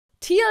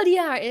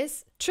TLDR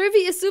is,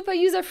 Trivy is super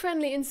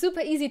user-friendly and super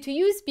easy to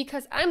use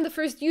because I'm the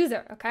first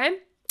user,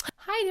 okay?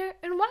 Hi there,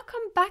 and welcome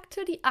back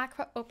to the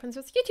Aqua Open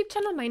Source YouTube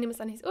channel. My name is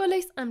Annis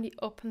Urlichs. I'm the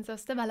open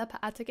source developer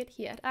advocate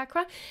here at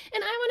Aqua,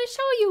 and I want to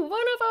show you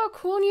one of our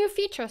cool new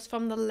features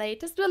from the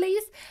latest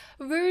release,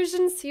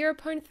 version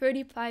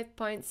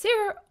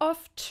 0.35.0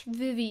 of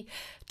Trivy.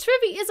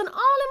 Trivy is an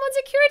all-in-one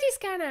security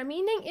scanner,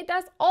 meaning it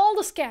does all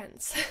the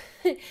scans.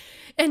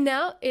 And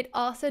now it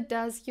also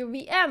does your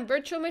VM,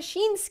 virtual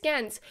machine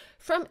scans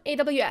from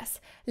AWS.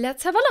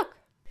 Let's have a look.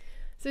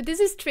 So this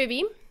is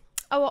Trivy,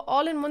 our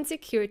all-in-one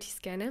security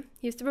scanner.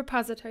 Here's the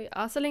repository,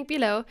 also linked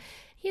below.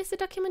 Here's the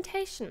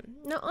documentation.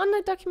 Now on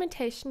the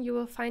documentation you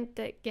will find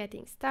the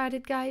Getting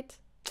Started guide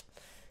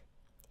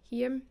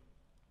here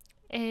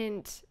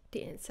and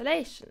the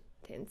installation.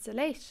 The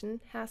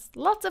installation has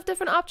lots of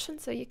different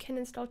options, so you can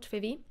install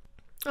Trivy.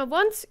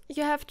 Once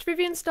you have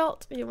Trivy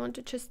installed, you want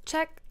to just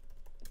check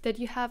that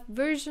you have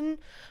version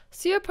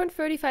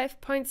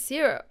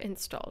 0.35.0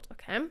 installed,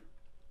 okay?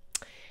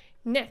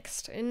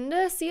 Next, in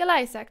the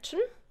CLI section,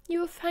 you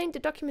will find the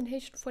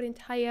documentation for the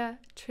entire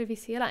Trivy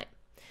CLI,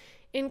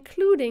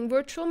 including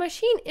virtual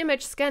machine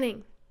image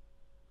scanning.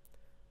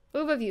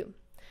 Overview.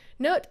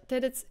 Note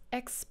that it's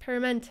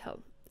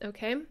experimental,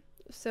 okay?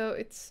 So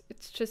it's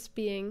just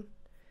being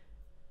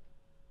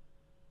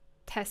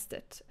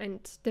tested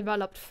and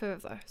developed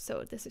further.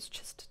 So this is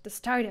just the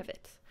start of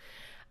it.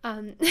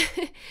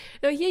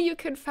 Now here you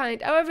can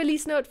find our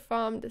release note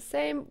from the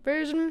same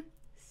version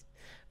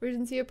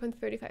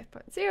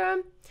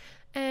 0.35.0.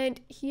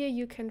 And here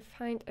you can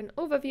find an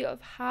overview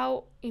of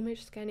how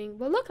image scanning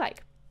will look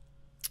like.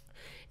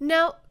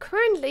 Now,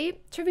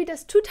 currently, Trivy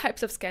does two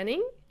types of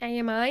scanning: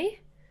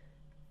 AMI,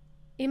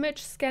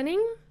 image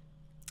scanning,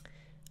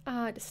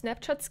 the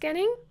snapshot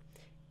scanning,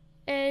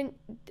 and,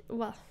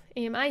 well,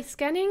 AMI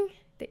scanning,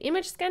 the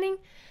image scanning,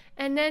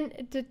 and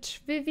then the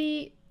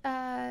Trivy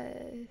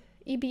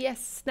EBS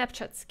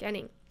snapshot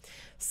scanning.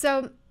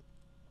 So,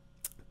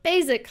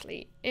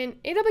 basically, in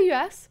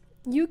AWS,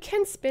 you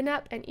can spin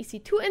up an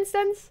EC2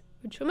 instance,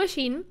 virtual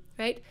machine,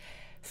 right,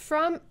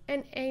 from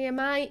an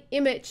AMI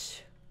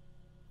image.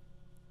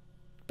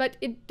 But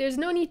there's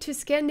no need to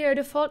scan their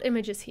default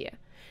images here.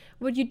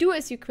 What you do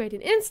is you create an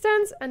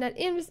instance, and that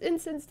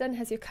instance then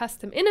has your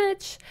custom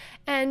image.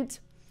 And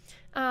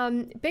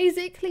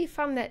basically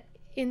from that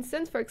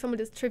instance, for example,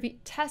 this Trivy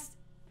test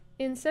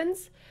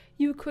instance,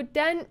 you could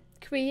then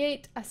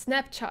create a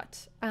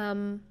snapshot.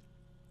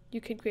 You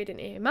can create an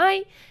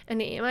AMI,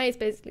 and the AMI is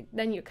basically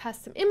then your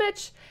custom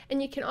image,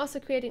 and you can also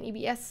create an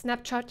EBS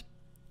snapshot.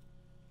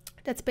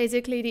 That's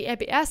basically the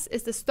EBS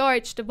is the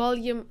storage, the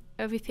volume,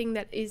 everything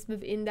that is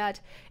within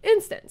that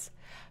instance.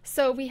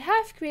 So we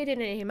have created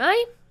an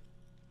AMI,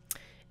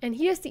 and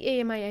here's the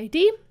AMI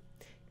ID,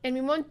 and we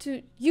want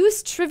to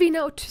use Trivy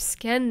now to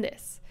scan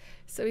this.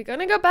 So we're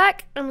gonna go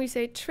back and we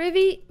say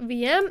Trivy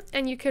VM,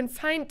 and you can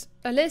find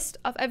a list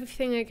of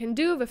everything you can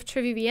do with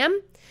Trivy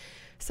VM.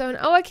 So in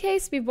our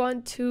case, we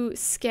want to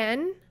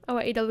scan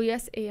our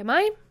AWS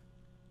AMI.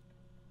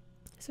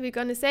 So we're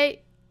going to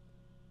say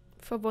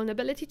for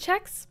vulnerability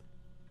checks.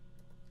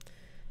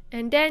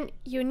 And then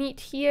you need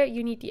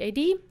the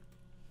ID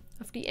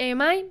of the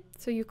AMI.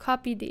 So you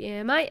copy the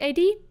AMI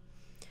ID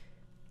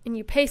and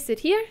you paste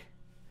it here.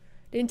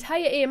 The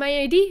entire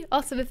AMI ID,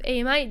 also with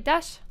AMI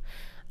dash.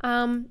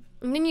 And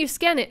then you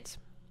scan it.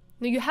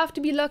 Now you have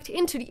to be logged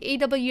into the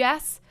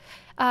AWS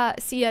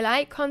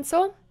CLI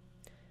console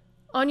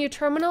on your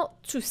terminal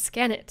to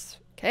scan it,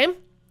 okay?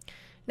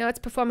 Now it's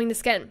performing the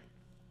scan.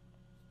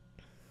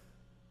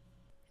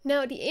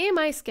 Now the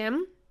AMI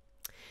scan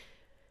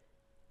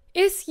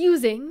is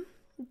using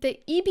the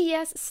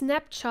EBS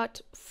snapshot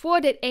for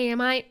that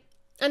AMI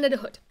under the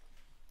hood.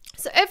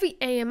 So every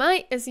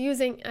AMI is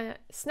using a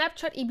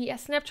snapshot,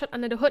 EBS snapshot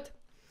under the hood.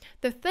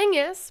 The thing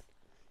is,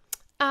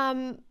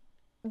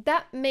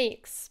 that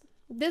makes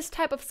this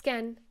type of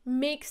scan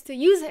makes the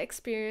user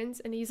experience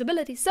and the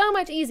usability so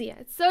much easier.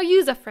 It's so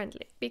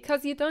user-friendly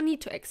because you don't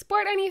need to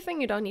export anything,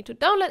 you don't need to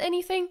download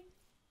anything.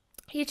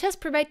 You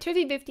just provide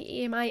Trivy with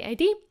the AMI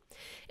ID,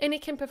 and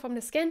it can perform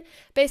the scan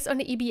based on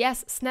the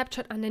EBS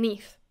snapshot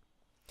underneath.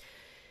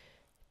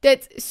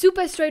 That's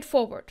super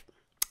straightforward.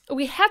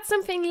 We had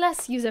something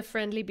less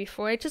user-friendly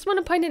before. I just want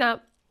to point it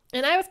out.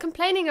 And I was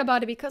complaining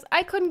about it because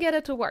I couldn't get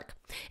it to work.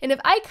 And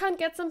if I can't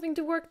get something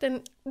to work,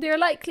 then there are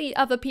likely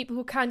other people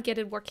who can't get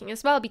it working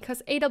as well,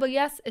 because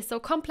AWS is so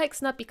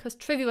complex, not because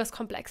Trivy was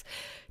complex.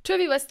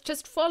 Trivy was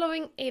just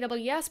following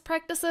AWS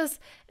practices,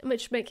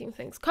 which making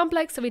things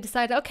complex. So we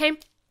decided, okay,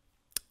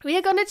 we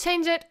are going to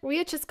change it. We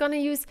are just going to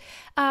use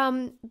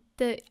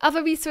the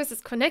other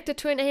resources connected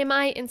to an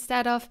AMI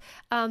instead of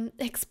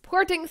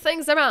exporting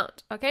things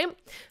around, okay?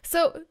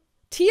 So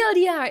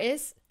TLDR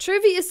is,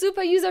 Trivy is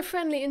super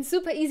user-friendly and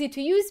super easy to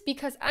use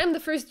because I'm the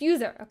first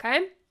user,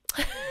 okay?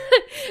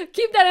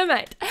 Keep that in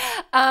mind.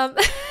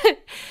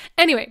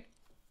 Anyway,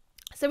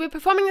 so we're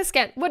performing the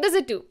scan. What does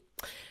it do?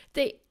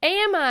 The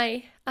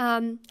AMI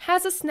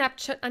has a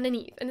snapshot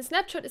underneath, and the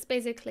snapshot is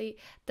basically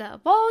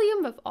the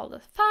volume with all the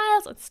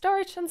files and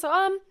storage and so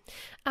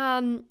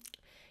on.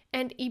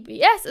 And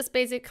EBS is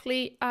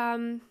basically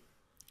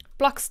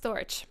block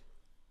storage.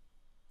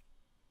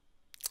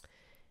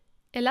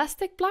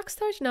 Elastic block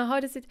storage? No, how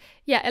does it?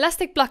 Yeah,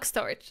 elastic block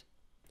storage.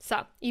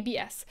 So,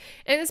 EBS.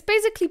 And it's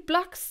basically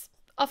blocks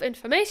of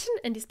information,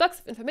 and these blocks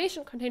of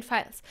information contain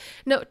files.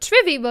 Now,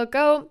 Trivy will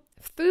go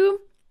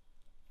through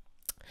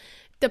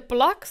the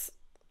blocks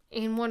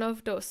in one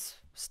of those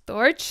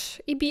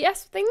storage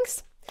EBS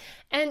things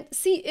and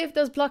see if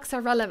those blocks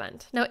are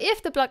relevant. Now,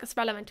 if the block is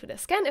relevant to the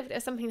scan, if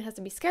there's something that has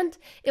to be scanned,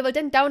 it will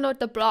then download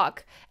the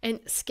block and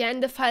scan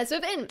the files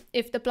within.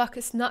 If the block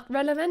is not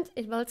relevant,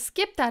 it will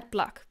skip that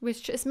block,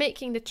 which is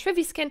making the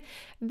Trivy scan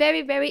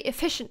very, very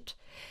efficient.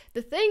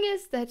 The thing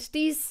is that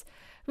these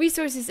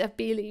resources are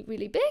really,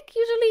 really big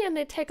usually, and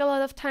they take a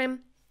lot of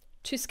time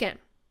to scan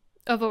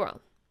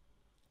overall.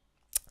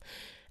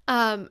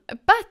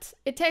 But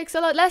it takes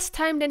a lot less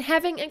time than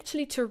having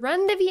actually to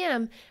run the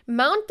VM,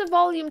 mount the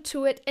volume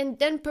to it, and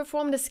then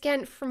perform the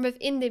scan from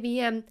within the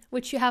VM,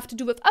 which you have to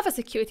do with other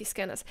security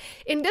scanners.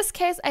 In this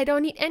case, I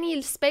don't need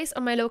any space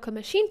on my local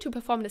machine to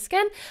perform the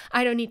scan.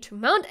 I don't need to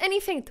mount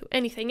anything to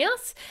anything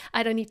else.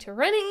 I don't need to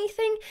run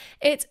anything.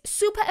 It's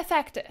super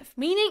effective,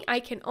 meaning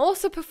I can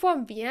also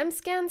perform VM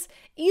scans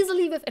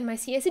easily within my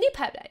CI/CD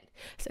pipeline.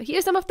 So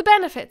here's some of the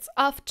benefits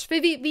of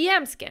Trivy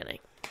VM scanning.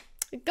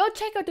 Go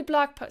check out the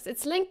blog post.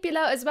 It's linked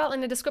below as well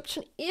in the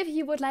description if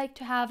you would like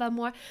to have a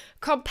more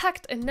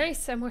compact and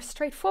nicer, more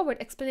straightforward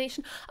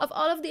explanation of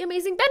all of the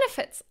amazing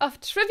benefits of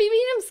Trivy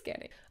VM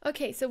scanning.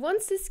 Okay, so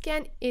once the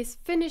scan is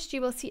finished, you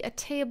will see a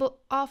table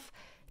of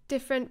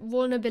different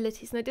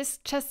vulnerabilities. Now, this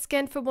just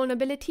scanned for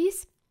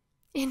vulnerabilities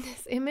in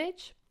this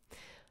image.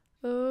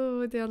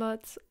 Oh, there are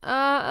lots.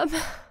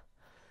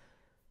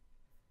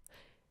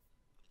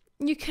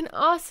 You can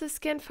also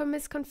scan for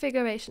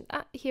misconfiguration.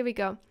 Here we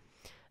go.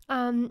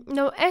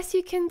 Now, as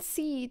you can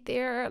see,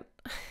 there are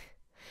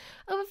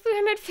over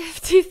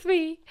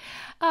 353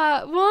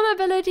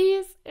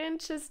 vulnerabilities in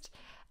just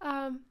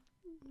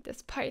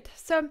this part.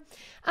 So,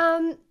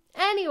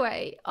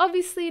 anyway,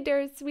 obviously,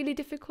 it's really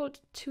difficult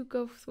to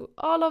go through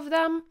all of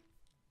them.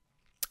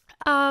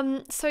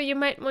 So you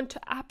might want to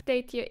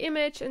update your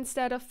image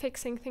instead of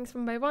fixing things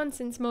one by one,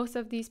 since most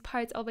of these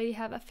parts already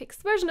have a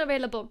fixed version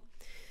available.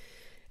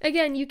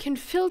 Again, you can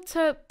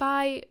filter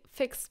by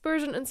fixed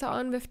version and so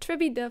on. With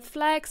Trivy, the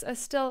flags are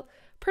still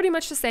pretty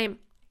much the same.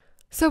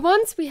 So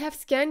once we have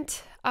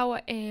scanned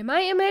our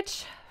AMI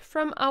image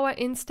from our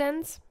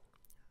instance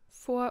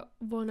for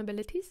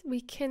vulnerabilities, we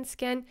can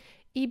scan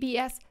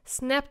EBS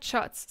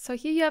snapshots. So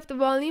here you have the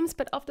volumes,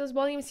 but of those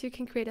volumes, you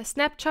can create a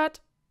snapshot.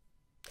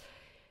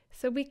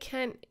 So we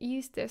can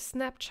use the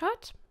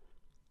snapshot,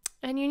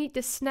 and you need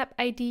the snap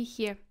ID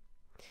here.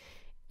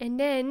 And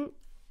then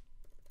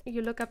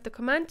you look up the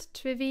command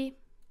Trivy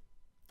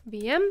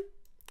VM.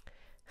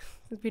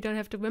 We don't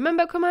have to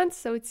remember commands,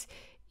 so it's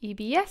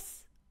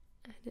EBS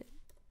and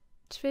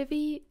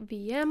Trivy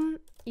VM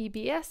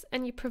EBS,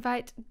 and you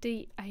provide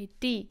the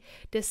ID,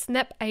 the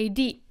snap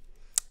ID,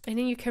 and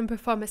then you can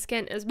perform a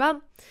scan as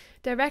well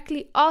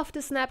directly off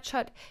the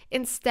snapshot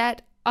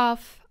instead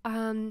of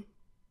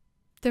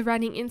the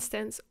running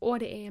instance or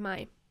the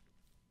AMI.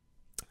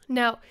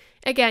 Now,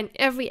 again,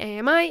 every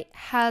AMI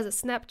has a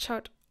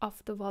snapshot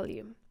of the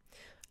volume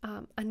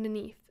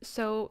underneath.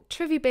 So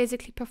Trivy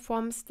basically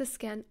performs the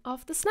scan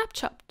of the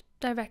snapshot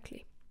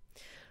directly,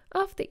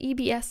 of the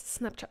EBS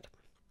snapshot.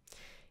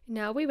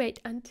 Now we wait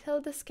until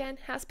the scan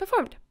has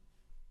performed.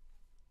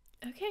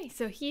 Okay,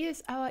 so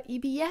here's our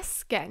EBS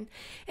scan.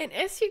 And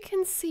as you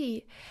can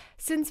see,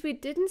 since we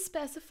didn't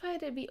specify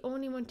that we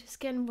only want to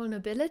scan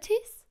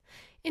vulnerabilities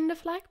in the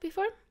flag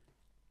before,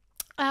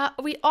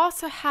 we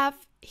also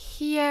have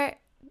here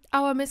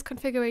our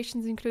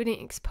misconfigurations,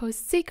 including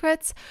exposed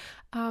secrets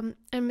and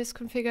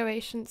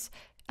misconfigurations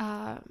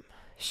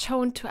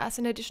shown to us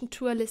in addition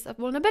to a list of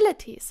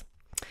vulnerabilities.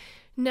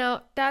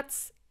 Now,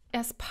 that's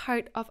as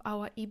part of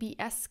our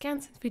EBS scan,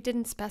 since we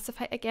didn't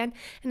specify, again,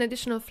 an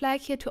additional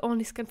flag here to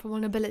only scan for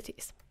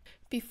vulnerabilities.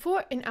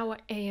 Before, in our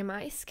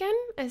AMI scan,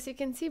 as you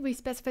can see, we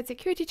specified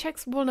security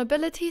checks,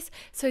 vulnerabilities,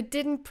 so it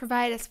didn't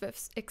provide us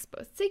with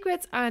exposed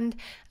secrets and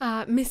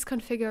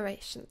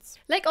misconfigurations.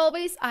 Like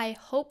always, I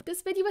hope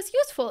this video was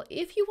useful.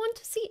 If you want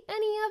to see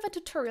any other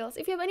tutorials,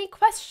 if you have any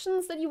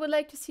questions that you would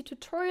like to see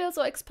tutorials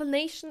or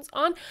explanations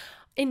on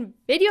in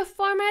video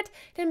format,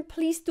 then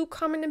please do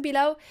comment them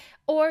below,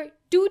 or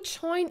do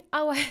join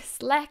our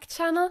Slack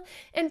channel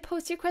and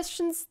post your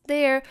questions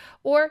there,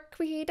 or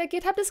create a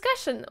GitHub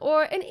discussion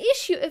or an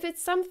issue if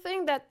it's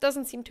something that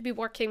doesn't seem to be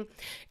working.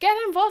 Get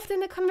involved in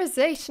the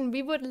conversation.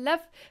 We would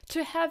love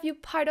to have you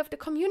part of the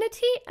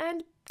community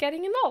and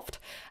getting involved.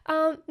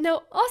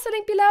 Now, also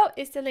linked below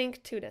is the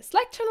link to the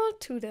Slack channel,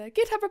 to the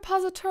GitHub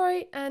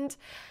repository, and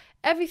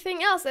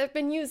everything else I've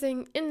been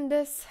using in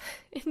this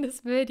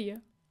video.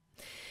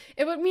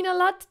 It would mean a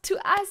lot to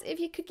us if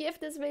you could give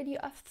this video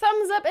a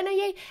thumbs up and a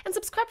yay, and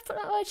subscribe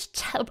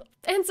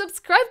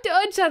to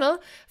our channel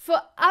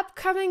for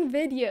upcoming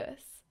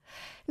videos.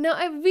 Now,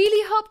 I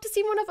really hope to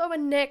see one of our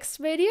next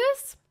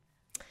videos.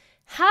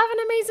 Have an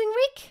amazing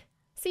week.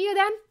 See you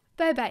then.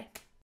 Bye bye.